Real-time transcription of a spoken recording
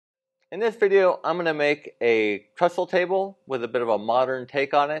In this video, I'm going to make a trestle table with a bit of a modern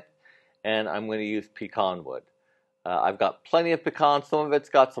take on it, and I'm going to use pecan wood. I've got plenty of pecans. Some of it's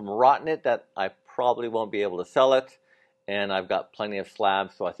got some rot in it that I probably won't be able to sell it, and I've got plenty of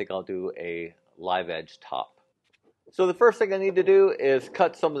slabs, so I think I'll do a live edge top. So the first thing I need to do is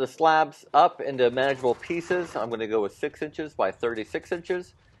cut some of the slabs up into manageable pieces. I'm going to go with 6 inches by 36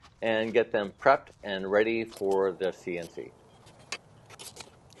 inches and get them prepped and ready for the CNC.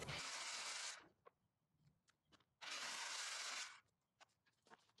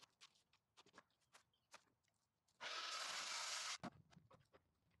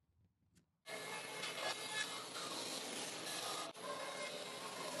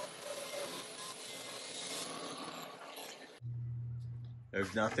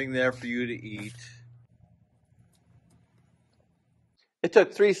 There's nothing there for you to eat. It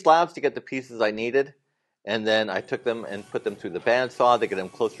took 3 slabs to get the pieces I needed, and then I took them and put them through the bandsaw to get them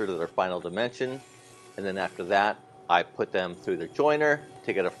closer to their final dimension. And then after that, I put them through the joiner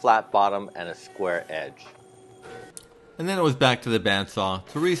to get a flat bottom and a square edge. And then it was back to the bandsaw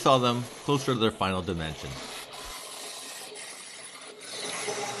to resaw them closer to their final dimensions.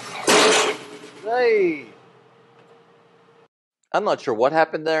 Hey! I'm not sure what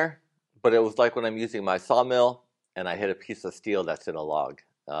happened there, but it was like when I'm using my sawmill and I hit a piece of steel that's in a log.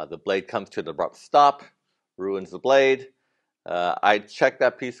 The blade comes to an abrupt stop, ruins the blade. I checked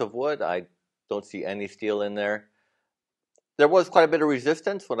that piece of wood. I don't see any steel in there. There was quite a bit of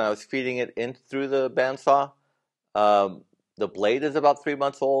resistance when I was feeding it in through the bandsaw. The blade is about 3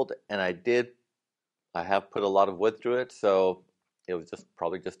 months old, and I have put a lot of wood through it, so it was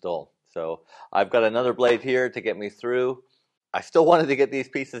probably just dull. So I've got another blade here to get me through. I still wanted to get these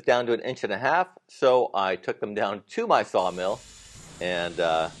pieces down to 1.5 inches, so I took them down to my sawmill and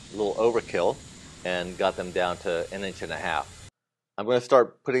a little overkill and got them down to 1.5 inches. I'm going to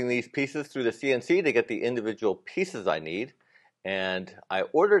start putting these pieces through the CNC to get the individual pieces I need. And I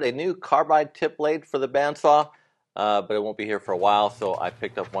ordered a new carbide tip blade for the bandsaw, but it won't be here for a while, so I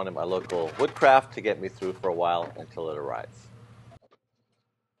picked up one at my local Woodcraft to get me through for a while until it arrives.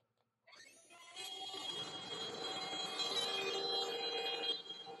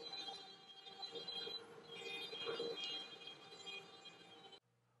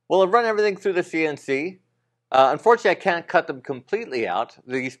 Well, I've run everything through the CNC. Unfortunately, I can't cut them completely out.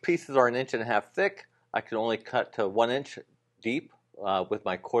 These pieces are 1.5 inches thick. I can only cut to 1 inch deep with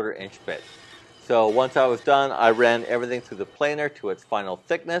my 1/4 inch bit. So once I was done, I ran everything through the planer to its final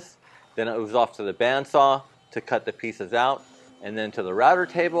thickness. Then it was off to the bandsaw to cut the pieces out, and then to the router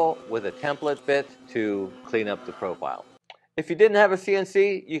table with a template bit to clean up the profile. If you didn't have a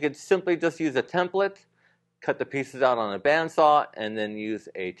CNC, you could simply just use a template, cut the pieces out on a bandsaw, and then use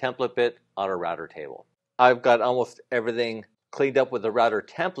a template bit on a router table. I've got almost everything cleaned up with the router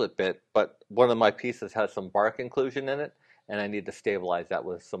template bit, but one of my pieces has some bark inclusion in it, and I need to stabilize that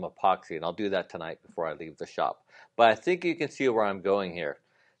with some epoxy, and I'll do that tonight before I leave the shop. But I think you can see where I'm going here.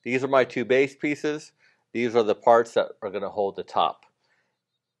 These are my 2 base pieces. These are the parts that are going to hold the top.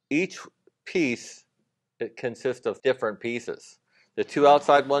 Each piece, it consists of different pieces. The 2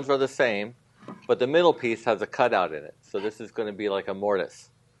 outside ones are the same, but the middle piece has a cutout in it. So this is going to be like a mortise.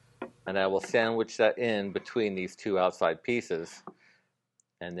 And I will sandwich that in between these 2 outside pieces.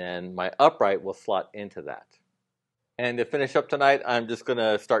 And then my upright will slot into that. And to finish up tonight, I'm just going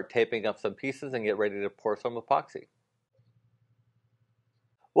to start taping up some pieces and get ready to pour some epoxy.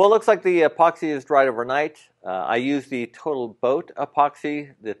 Well, it looks like the epoxy is dried overnight. I use the Total Boat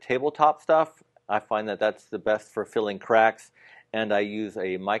epoxy, the tabletop stuff. I find that that's the best for filling cracks. And I use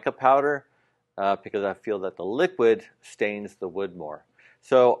a mica powder because I feel that the liquid stains the wood more.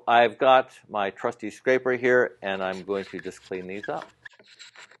 So I've got my trusty scraper here, and I'm going to just clean these up.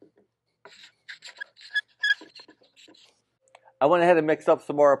 I went ahead and mixed up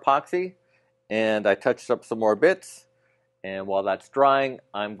some more epoxy, and I touched up some more bits. And while that's drying,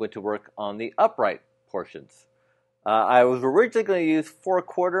 I'm going to work on the upright portions. I was originally going to use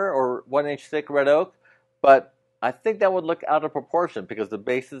 4/4 or 1 inch thick red oak, but I think that would look out of proportion because the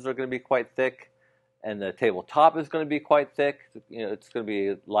bases are going to be quite thick, and the tabletop is going to be quite thick. You know, it's going to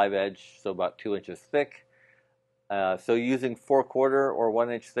be live edge, so about 2 inches thick. So using 4/4 or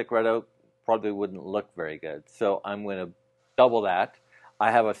 1 inch thick red oak probably wouldn't look very good. So I'm going to double that.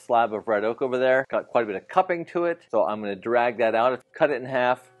 I have a slab of red oak over there, got quite a bit of cupping to it, so I'm going to drag that out, cut it in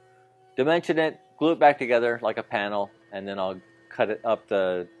half, dimension it, glue it back together like a panel, and then I'll cut it up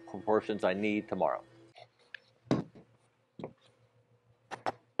the proportions I need tomorrow.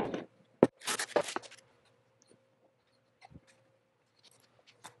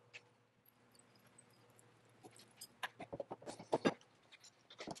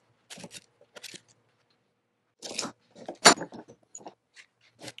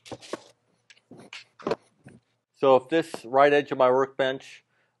 So if this right edge of my workbench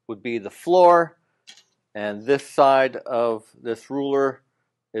would be the floor, and this side of this ruler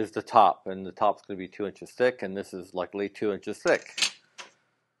is the top, and the top's going to be 2 inches thick, and this is luckily 2 inches thick.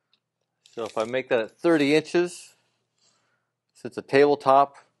 So if I make that at 30 inches, since the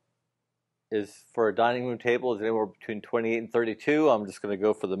tabletop is for a dining room table is anywhere between 28 and 32, I'm just going to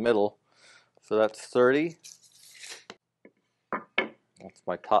go for the middle. So that's 30. That's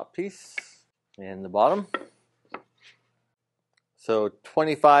my top piece. And the bottom. So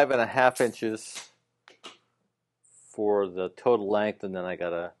 25.5 inches for the total length, and then I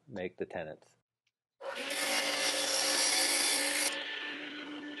gotta make the tenons.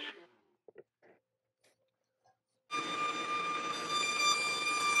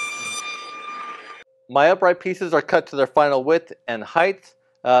 My upright pieces are cut to their final width and height.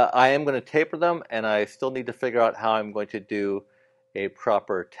 I am going to taper them, and I still need to figure out how I'm going to do a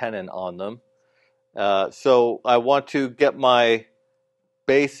proper tenon on them. So I want to get my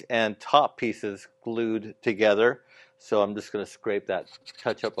base and top pieces glued together. So I'm just going to scrape that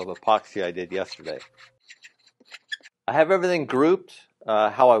touch-up of epoxy I did yesterday. I have everything grouped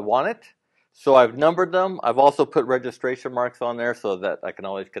how I want it. So I've numbered them. I've also put registration marks on there so that I can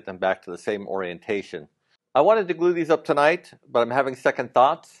always get them back to the same orientation. I wanted to glue these up tonight, but I'm having second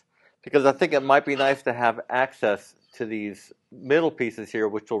thoughts because I think it might be nice to have access to these middle pieces here,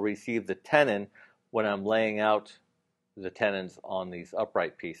 which will receive the tenon when I'm laying out the tenons on these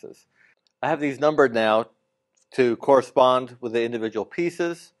upright pieces. I have these numbered now to correspond with the individual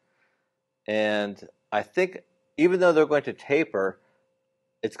pieces, and I think even though they're going to taper,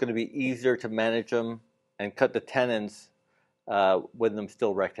 it's going to be easier to manage them and cut the tenons with them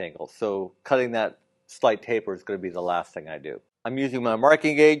still rectangles. So cutting that slight taper is going to be the last thing I do. I'm using my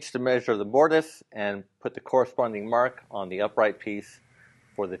marking gauge to measure the mortise and put the corresponding mark on the upright piece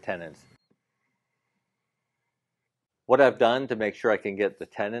for the tenons. What I've done to make sure I can get the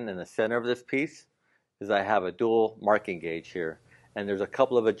tenon in the center of this piece is I have a dual marking gauge here, and there's a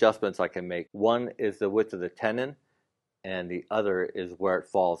couple of adjustments I can make. One is the width of the tenon, and the other is where it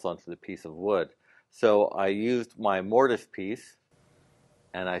falls onto the piece of wood. So I used my mortise piece,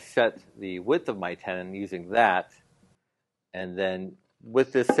 and I set the width of my tenon using that, and then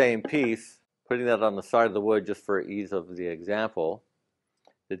with this same piece, putting that on the side of the wood just for ease of the example.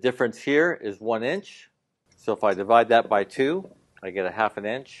 The difference here is 1 inch. So if I divide that by 2, I get a 1/2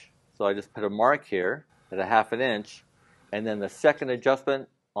 inch. So I just put a mark here at a 1/2 inch, and then the second adjustment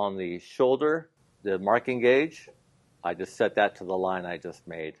on the shoulder, the marking gauge, I just set that to the line I just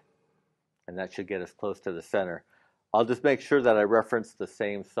made, and that should get us close to the center. I'll just make sure that I reference the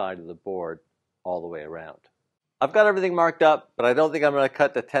same side of the board all the way around. I've got everything marked up, but I don't think I'm going to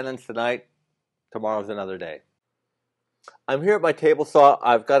cut the tenons tonight. Tomorrow's another day. I'm here at my table saw.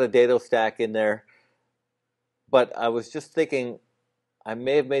 I've got a dado stack in there, but I was just thinking I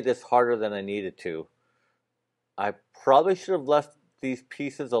may have made this harder than I needed to. I probably should have left these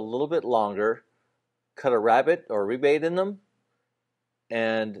pieces a little bit longer, cut a rabbet or rebate in them,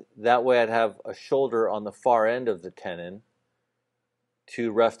 and that way I'd have a shoulder on the far end of the tenon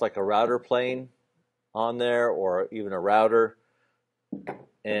to rest like a router plane on there, or even a router,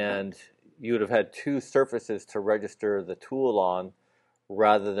 and you would have had 2 surfaces to register the tool on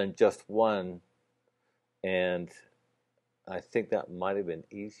rather than just one, and I think that might have been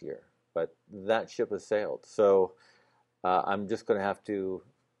easier, but that ship has sailed. So I'm just going to have to,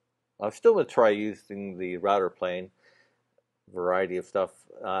 I'm still going to try using the router plane, variety of stuff.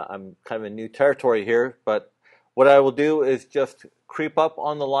 I'm kind of in new territory here, but what I will do is just creep up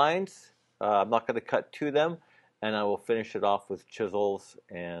on the lines. I'm not going to cut to them, and I will finish it off with chisels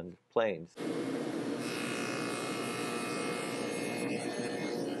and planes.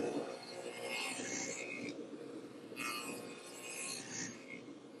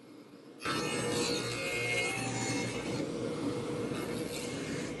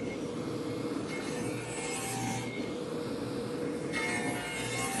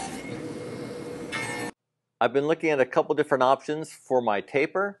 I've been looking at a couple different options for my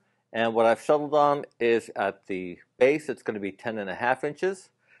taper, and what I've settled on is at the base it's going to be 10.5 inches.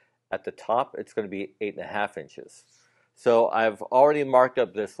 At the top it's going to be 8.5 inches. So I've already marked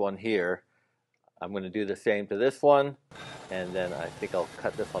up this one here. I'm going to do the same to this one, and then I think I'll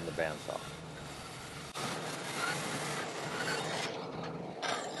cut this on the bandsaw.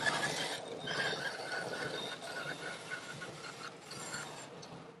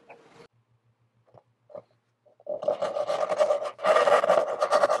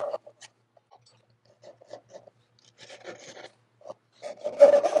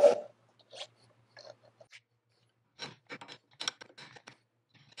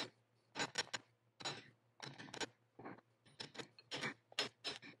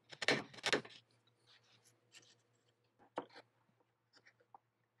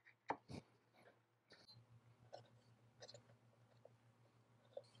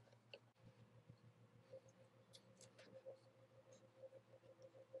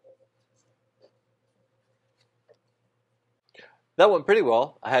 That went pretty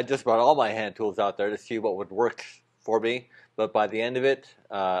well. I had just about all my hand tools out there to see what would work for me. But by the end of it,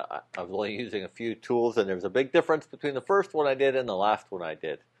 I was only using a few tools, and there was a big difference between the first one I did and the last one I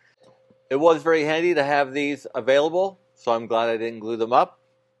did. It was very handy to have these available, so I'm glad I didn't glue them up.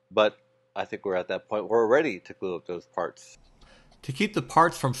 But I think we're at that point where we're ready to glue up those parts. To keep the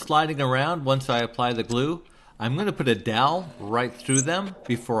parts from sliding around once I apply the glue, I'm going to put a dowel right through them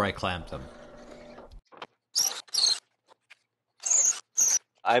before I clamp them.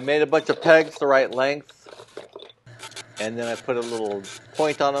 I made a bunch of pegs the right length, and then I put a little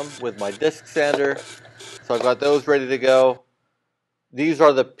point on them with my disc sander. So I've got those ready to go. These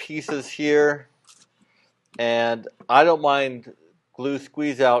are the pieces here, and I don't mind glue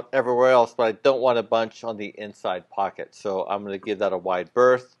squeeze out everywhere else, but I don't want a bunch on the inside pocket. So I'm going to give that a wide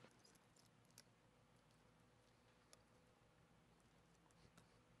berth.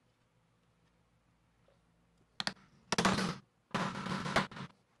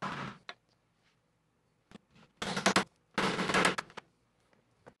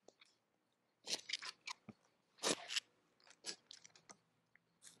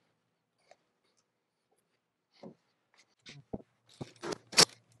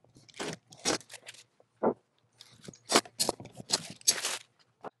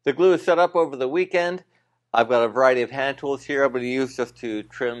 The glue is set up over the weekend. I've got a variety of hand tools here I'm going to use just to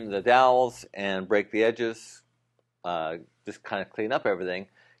trim the dowels and break the edges, just kind of clean up everything.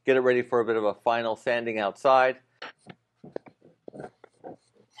 Get it ready for a bit of a final sanding outside.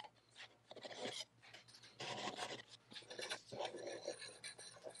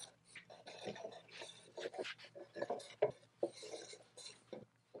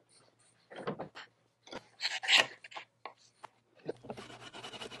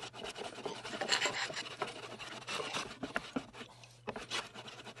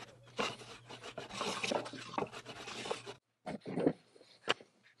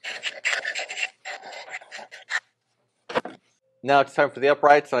 Now it's time for the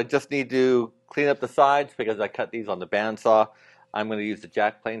uprights. I just need to clean up the sides because I cut these on the bandsaw. I'm going to use the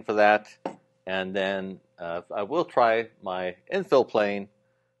jack plane for that. And then I will try my infill plane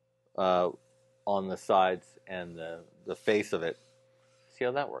on the sides and the face of it. See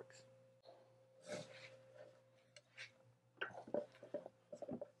how that works.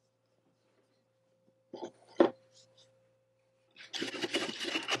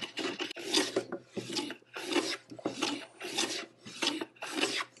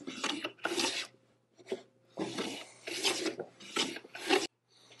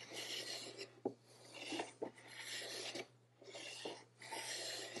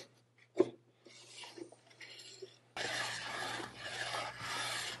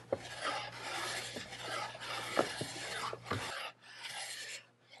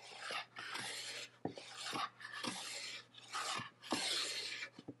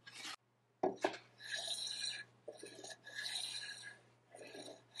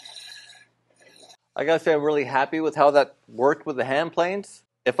 I gotta say I'm really happy with how that worked with the hand planes.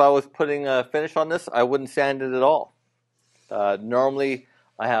 If I was putting a finish on this, I wouldn't sand it at all. Normally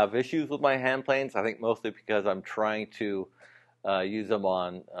I have issues with my hand planes, I think mostly because I'm trying to use them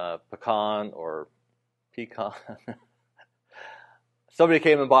on pecan or pecan. Somebody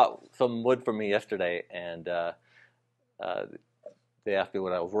came and bought some wood from me yesterday, and they asked me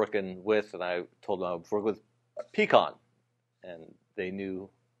what I was working with, and I told them I was working with pecan, and they knew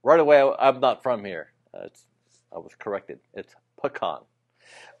right away I'm not from here. I was corrected. It's pecan.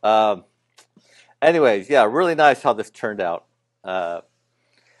 Anyways, yeah, really nice how this turned out. I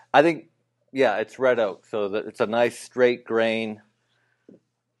think, yeah, it's red oak, so that it's a nice straight grain.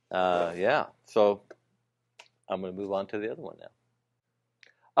 Yeah, so I'm going to move on to the other one now.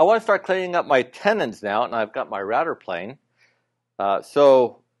 I want to start cleaning up my tenons now, and I've got my router plane.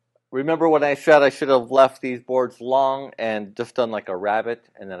 So remember when I said I should have left these boards long and just done like a rabbet,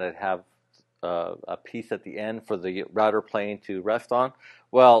 and then I'd have a piece at the end for the router plane to rest on?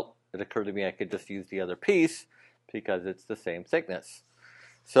 Well, it occurred to me I could just use the other piece because it's the same thickness.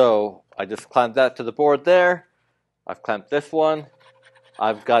 So I just clamped that to the board there. I've clamped this one.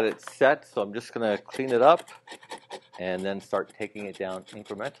 I've got it set, so I'm just going to clean it up and then start taking it down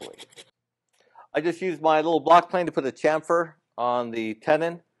incrementally. I just used my little block plane to put a chamfer on the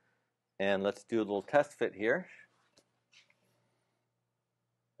tenon, and let's do a little test fit here.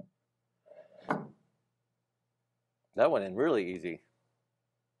 That went in really easy.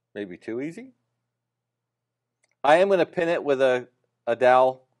 Maybe too easy. I am going to pin it with a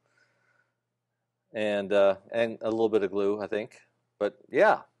dowel and a little bit of glue, I think. But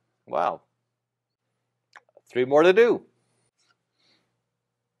yeah, wow. 3 more to do.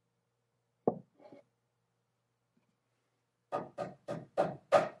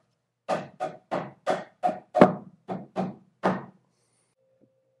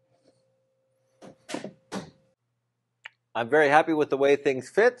 I'm very happy with the way things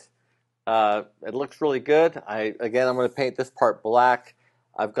fit. It looks really good. Again, I'm going to paint this part black.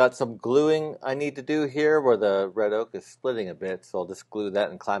 I've got some gluing I need to do here where the red oak is splitting a bit, so I'll just glue that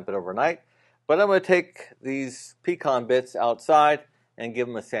and clamp it overnight. But I'm going to take these pecan bits outside and give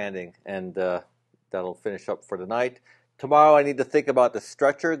them a sanding, and that'll finish up for tonight. Tomorrow I need to think about the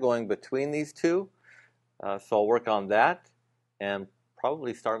stretcher going between these two, so I'll work on that and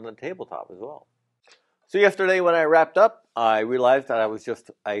probably start on the tabletop as well. So yesterday when I wrapped up, I realized that I was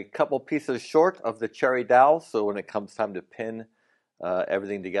just a couple pieces short of the cherry dowel, so when it comes time to pin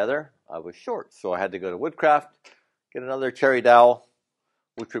everything together, I was short. So I had to go to Woodcraft, get another cherry dowel,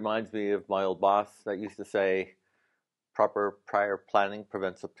 which reminds me of my old boss that used to say, proper prior planning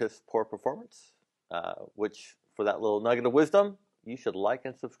prevents a piss poor performance, which for that little nugget of wisdom, you should like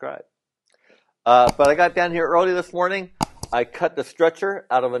and subscribe. But I got down here early this morning. I cut the stretcher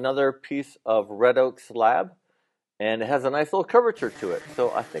out of another piece of red oak slab, and it has a nice little curvature to it,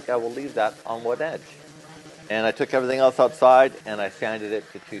 so I think I will leave that on one edge. And I took everything else outside and I sanded it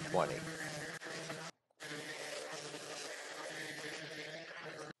to 220.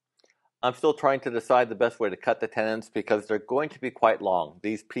 I'm still trying to decide the best way to cut the tenons because they're going to be quite long.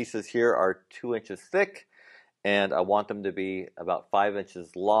 These pieces here are 2 inches thick, and I want them to be about 5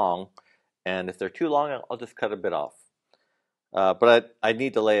 inches long, and if they're too long, I'll just cut a bit off. But I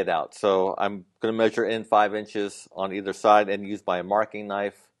need to lay it out, so I'm going to measure in 5 inches on either side and use my marking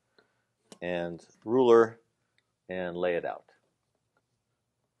knife and ruler and lay it out.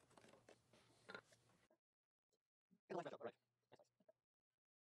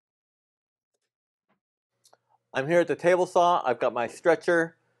 I'm here at the table saw. I've got my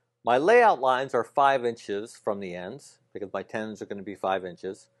stretcher. My layout lines are 5 inches from the ends because my tenons are going to be 5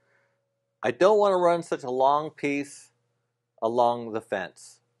 inches. I don't want to run such a long piece along the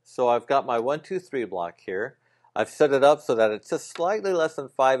fence. So I've got my 1, 2, 3 block here. I've set it up so that it's just slightly less than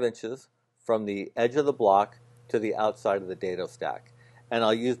 5 inches from the edge of the block to the outside of the dado stack. And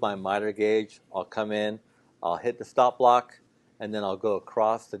I'll use my miter gauge. I'll come in, I'll hit the stop block, and then I'll go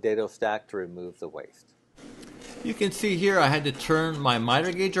across the dado stack to remove the waste. You can see here I had to turn my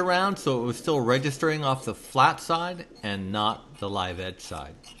miter gauge around so it was still registering off the flat side and not the live edge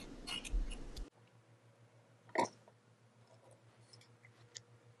side.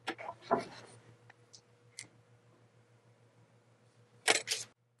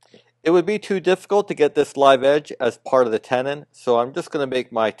 It would be too difficult to get this live edge as part of the tenon, so I'm just going to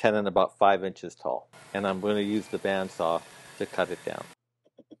make my tenon about 5 inches tall, and I'm going to use the bandsaw to cut it down.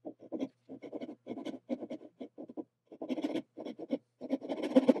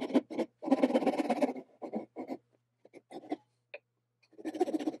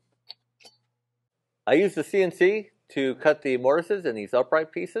 I used the CNC to cut the mortises in these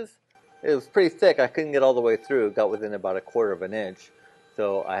upright pieces. It was pretty thick. I couldn't get all the way through. It got within about 1/4 of an inch.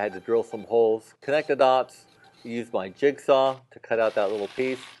 So I had to drill some holes, connect the dots, use my jigsaw to cut out that little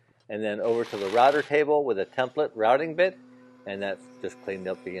piece, and then over to the router table with a template routing bit, and that just cleaned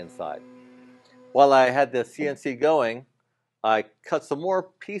up the inside. While I had the CNC going, I cut some more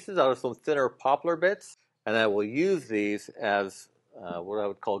pieces out of some thinner poplar bits, and I will use these as what I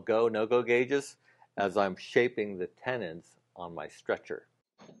would call go, no-go gauges as I'm shaping the tenons on my stretcher.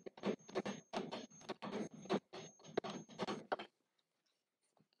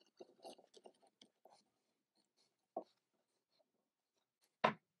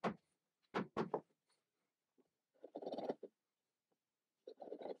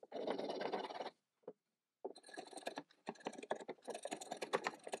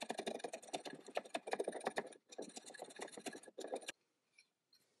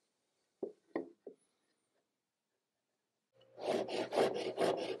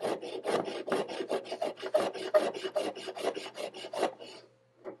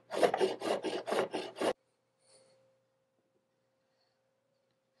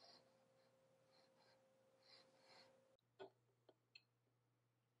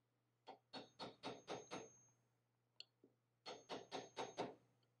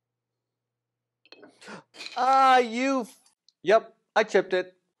 Yep, I chipped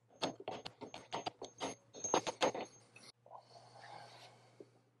it.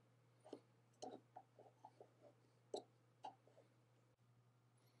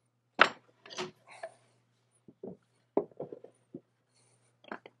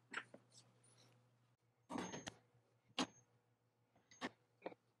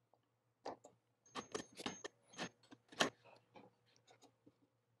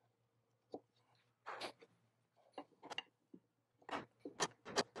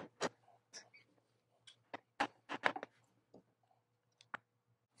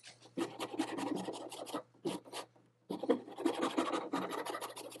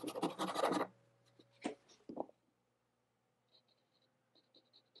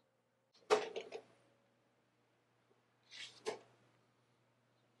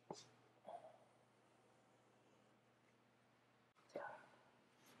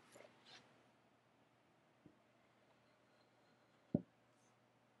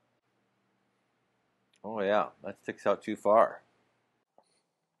 Oh yeah, that sticks out too far.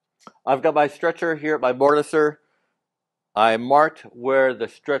 I've got my stretcher here at my mortiser. I marked where the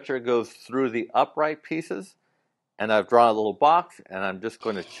stretcher goes through the upright pieces, and I've drawn a little box, and I'm just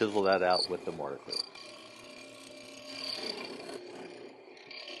going to chisel that out with the mortiser.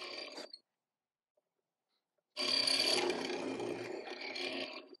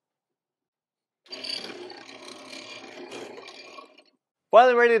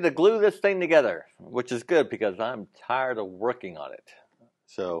 Finally ready to glue this thing together, which is good because I'm tired of working on it.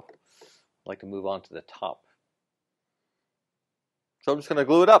 So I'd like to move on to the top. So I'm just going to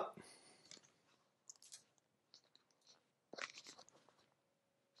glue it up.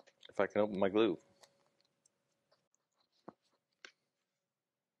 If I can open my glue.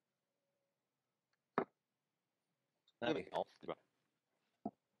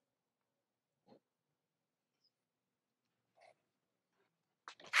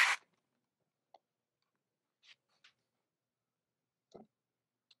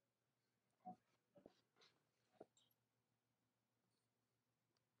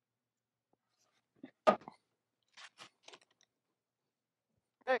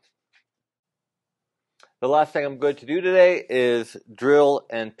 The last thing I'm going to do today is drill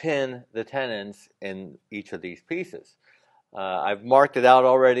and pin the tenons in each of these pieces. I've marked it out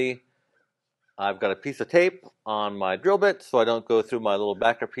already. I've got a piece of tape on my drill bit so I don't go through my little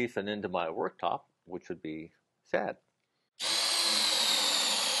backer piece and into my worktop, which would be sad.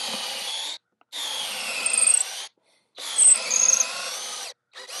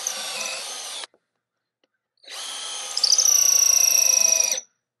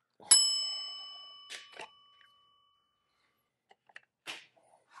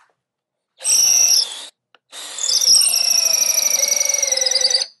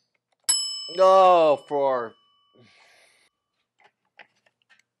 Oh, for...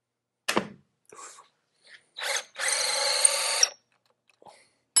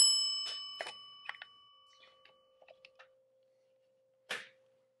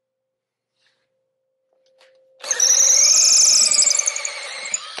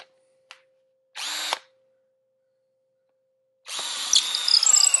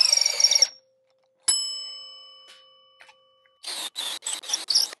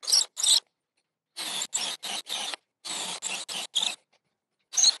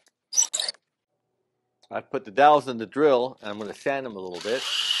 I've put the dowels in the drill, and I'm going to sand them a little bit.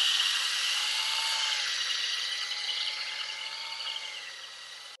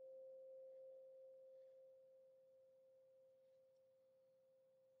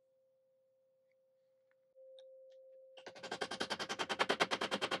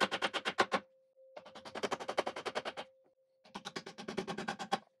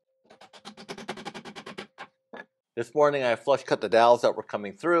 This morning I flush cut the dowels that were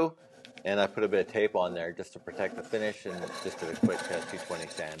coming through, and I put a bit of tape on there just to protect the finish, and just did a quick 220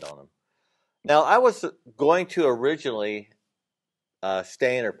 sand on them. Now I was going to originally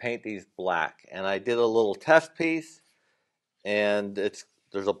stain or paint these black, and I did a little test piece, and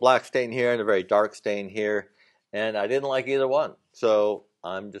there's a black stain here and a very dark stain here, and I didn't like either one, so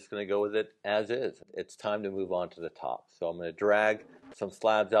I'm just going to go with it as is. It's time to move on to the top, so I'm going to drag some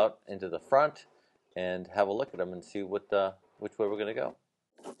slabs out into the front and have a look at them and see which way we're going to go.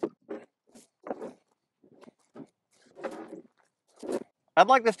 I'd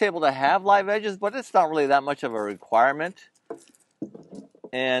like this table to have live edges, but it's not really that much of a requirement,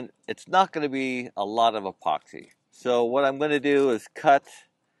 and it's not going to be a lot of epoxy. So what I'm going to do is cut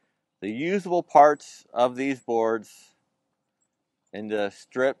the usable parts of these boards into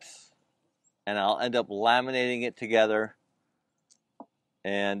strips, and I'll end up laminating it together.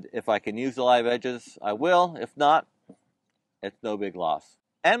 And if I can use the live edges, I will. If not, it's no big loss.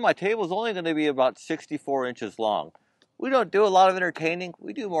 And my table is only going to be about 64 inches long. We don't do a lot of entertaining.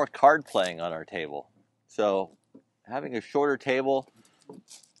 We do more card playing on our table. So having a shorter table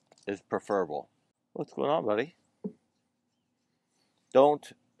is preferable. What's going on, buddy?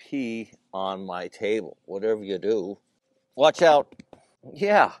 Don't pee on my table, whatever you do. Watch out.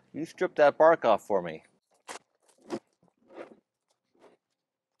 Yeah, you stripped that bark off for me.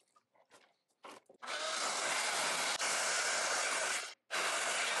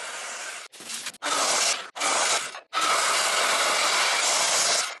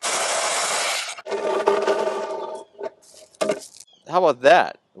 How about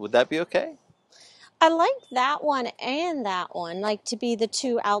that? Would that be okay? I like that one and that one, like to be the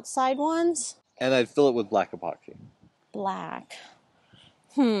two outside ones. And I'd fill it with black epoxy. Black.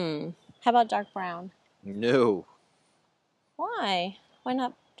 How about dark brown? No. Why? Why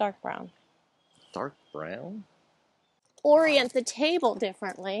not dark brown? Dark brown? orient the table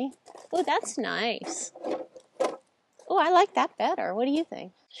differently. Oh, that's nice. Oh, I like that better. What do you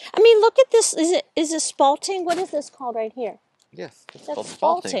think? I mean, look at this. Is it spalting? What is this called right here? Yes, it's That's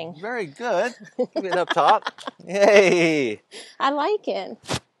called spalting. spalting. Very good. Give it up top. Yay! I like it.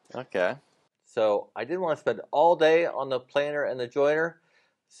 Okay. So I didn't want to spend all day on the planer and the joiner,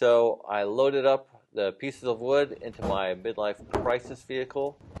 so I loaded up the pieces of wood into my midlife crisis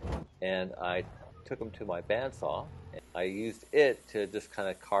vehicle, and I took them to my bandsaw. I used it to just kind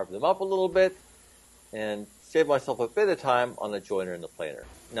of carve them up a little bit and save myself a bit of time on the joiner and the planer.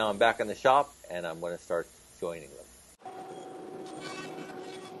 Now I'm back in the shop, and I'm going to start joining them.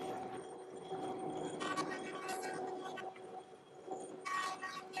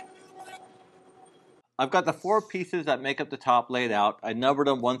 I've got the 4 pieces that make up the top laid out. I numbered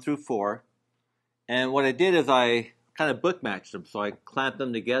them 1 through 4. And what I did is I kind of book matched them. So I clamped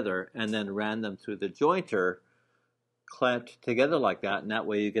them together and then ran them through the jointer, clamped together like that. And that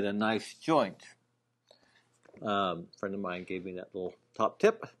way you get a nice joint. A friend of mine gave me that little top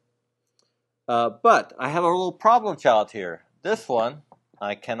tip. But I have a little problem child here. This one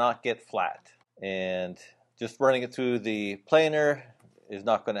I cannot get flat. And just running it through the planer is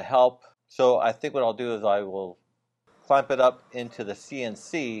not going to help. So I think what I'll do is I will clamp it up into the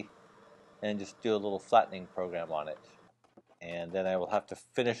CNC and just do a little flattening program on it. And then I will have to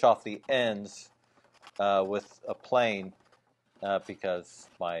finish off the ends with a plane because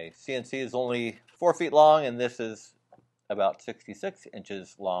my CNC is only 4 feet long and this is about 66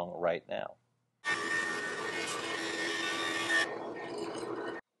 inches long right now.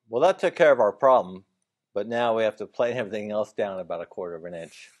 Well, that took care of our problem, but now we have to plane everything else down about 1/4 of an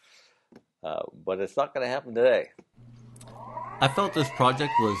inch. But it's not going to happen today. I felt this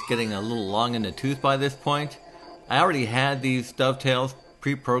project was getting a little long in the tooth by this point. I already had these dovetails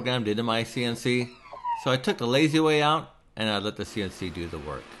pre-programmed into my CNC, so I took the lazy way out and I let the CNC do the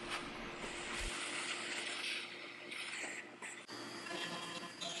work.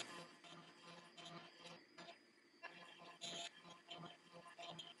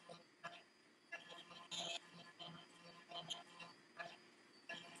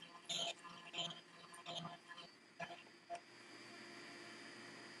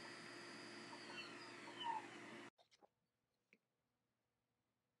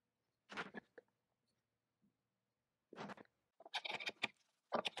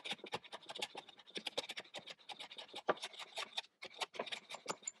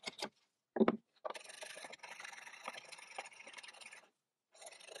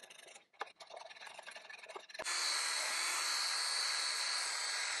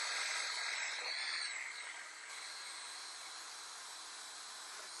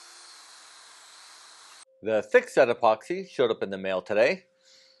 The thick set epoxy showed up in the mail today.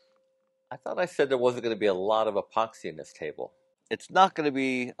 I thought I said there wasn't going to be a lot of epoxy in this table. It's not going to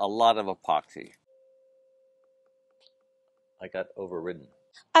be a lot of epoxy. I got overridden.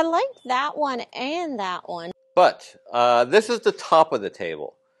 I like that one and that one. But this is the top of the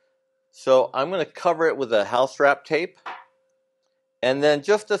table. So I'm going to cover it with a house wrap tape. And then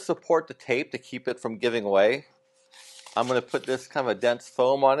just to support the tape to keep it from giving away, I'm going to put this kind of a dense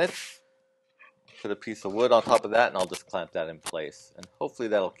foam on it. Put a piece of wood on top of that, and I'll just clamp that in place. And hopefully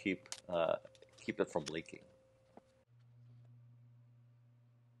that'll keep it from leaking.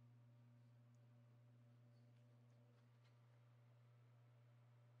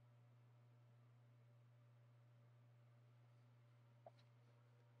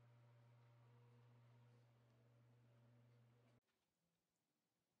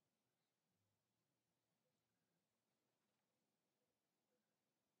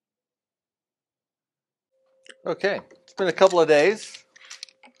 Okay, it's been a couple of days.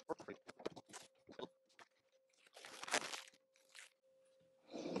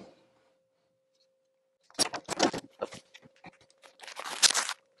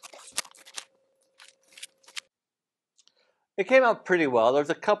 It came out pretty well. There's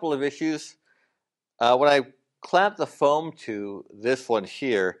a couple of issues. When I clamped the foam to this one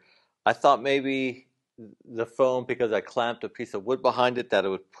here, I thought maybe the foam, because I clamped a piece of wood behind it, that it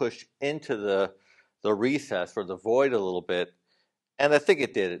would push into the recess or the void a little bit. And I think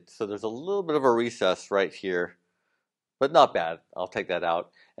it did it. So there's a little bit of a recess right here, but not bad. I'll take that out.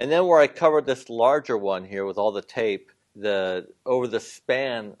 And then where I covered this larger one here with all the tape, over the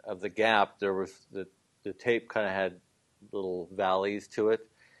span of the gap, there was the tape kind of had little valleys to it.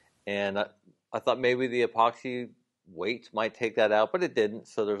 And I thought maybe the epoxy weight might take that out, but it didn't.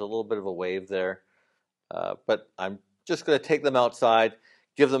 So there's a little bit of a wave there. But I'm just going to take them outside,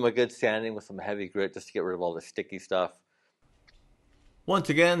 give them a good sanding with some heavy grit just to get rid of all the sticky stuff. Once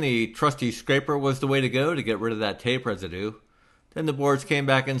again, the trusty scraper was the way to go to get rid of that tape residue. Then the boards came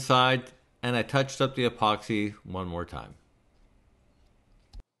back inside, and I touched up the epoxy one more time.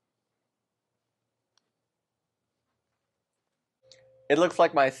 It looks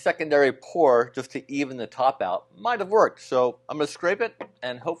like my secondary pour, just to even the top out, might have worked. So I'm going to scrape it,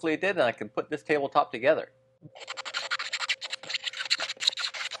 and hopefully it did, and I can put this tabletop together.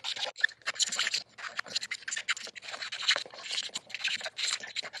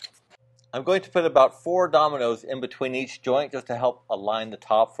 I'm going to put about 4 dominoes in between each joint just to help align the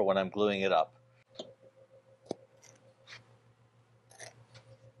top for when I'm gluing it up.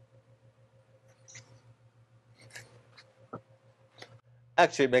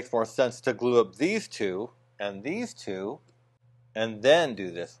 Actually, it makes more sense to glue up these two, and then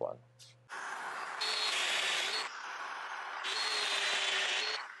do this one.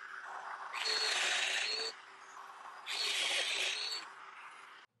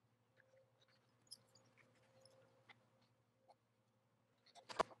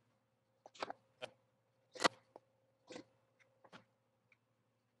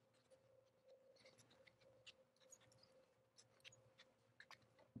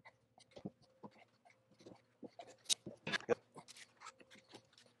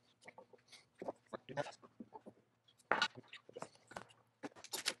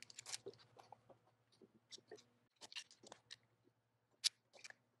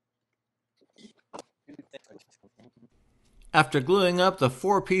 After gluing up the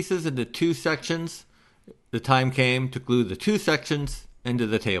 4 pieces into 2 sections, the time came to glue the 2 sections into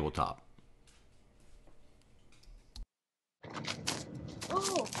the tabletop.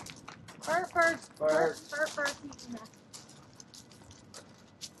 Oh, fur.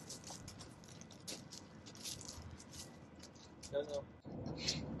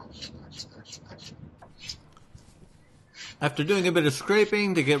 After doing a bit of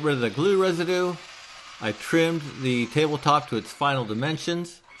scraping to get rid of the glue residue, I trimmed the tabletop to its final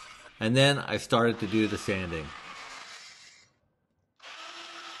dimensions, and then I started to do the sanding.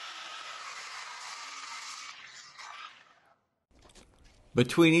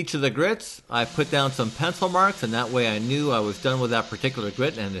 Between each of the grits, I put down some pencil marks, and that way I knew I was done with that particular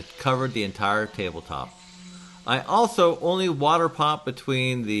grit and it covered the entire tabletop. I also only water pop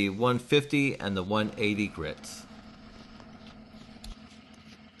between the 150 and the 180 grits.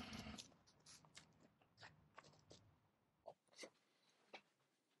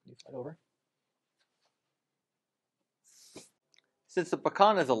 Over. Since the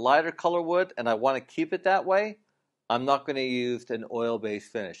pecan is a lighter color wood and I want to keep it that way, I'm not going to use an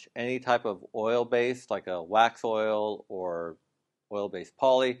oil-based finish. Any type of oil-based, like a wax oil or oil-based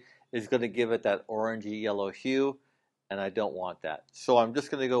poly, is going to give it that orangey yellow hue, and I don't want that. So I'm just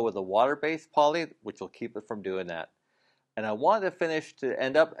going to go with a water-based poly, which will keep it from doing that. And I want the finish to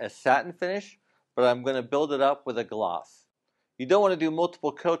end up as satin finish, but I'm going to build it up with a gloss. You don't want to do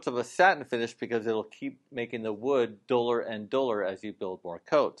multiple coats of a satin finish because it'll keep making the wood duller and duller as you build more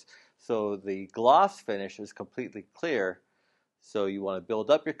coats. So the gloss finish is completely clear. So you want to build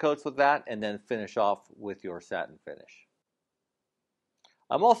up your coats with that and then finish off with your satin finish.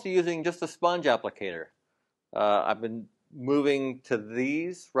 I'm also using just a sponge applicator. I've been moving to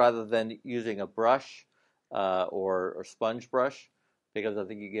these rather than using a brush or sponge brush because I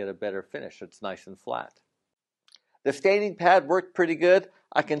think you get a better finish. It's nice and flat. The staining pad worked pretty good.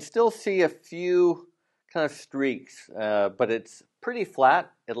 I can still see a few kind of streaks, but it's pretty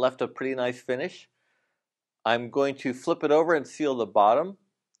flat. It left a pretty nice finish. I'm going to flip it over and seal the bottom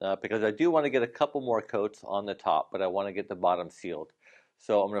because I do want to get a couple more coats on the top, but I want to get the bottom sealed.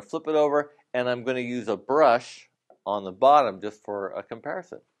 So I'm going to flip it over and I'm going to use a brush on the bottom just for a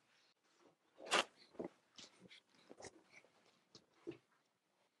comparison.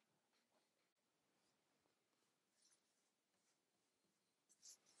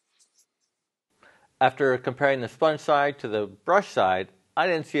 After comparing the sponge side to the brush side, I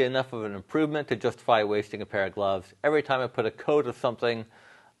didn't see enough of an improvement to justify wasting a pair of gloves every time I put a coat of something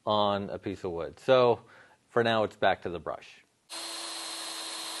on a piece of wood. So for now, it's back to the brush.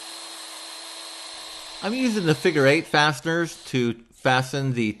 I'm using the figure 8 fasteners to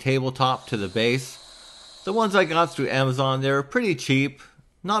fasten the tabletop to the base. The ones I got through Amazon, they were pretty cheap,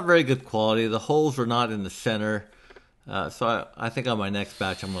 not very good quality. The holes are not in the center. So I think on my next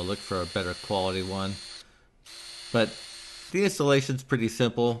batch I'm going to look for a better quality one. But the installation's pretty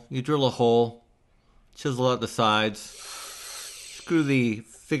simple. You drill a hole, chisel out the sides, screw the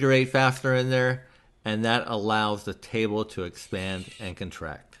figure 8 fastener in there, and that allows the table to expand and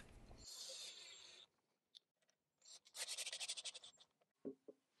contract.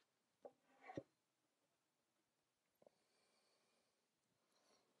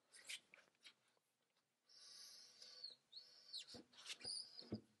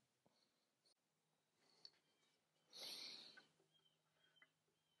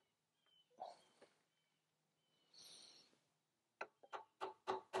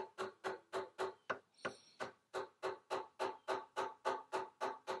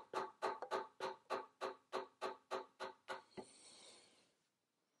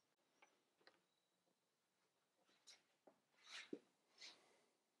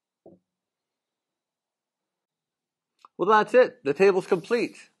 Well, that's it. The table's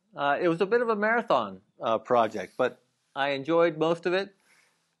complete. It was a bit of a marathon project, but I enjoyed most of it.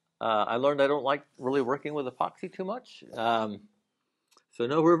 I learned I don't like really working with epoxy too much. So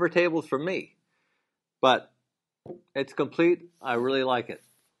no river tables for me. But it's complete. I really like it.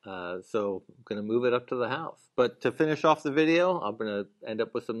 So I'm going to move it up to the house. But to finish off the video, I'm going to end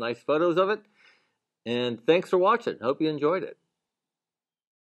up with some nice photos of it. And thanks for watching. Hope you enjoyed it.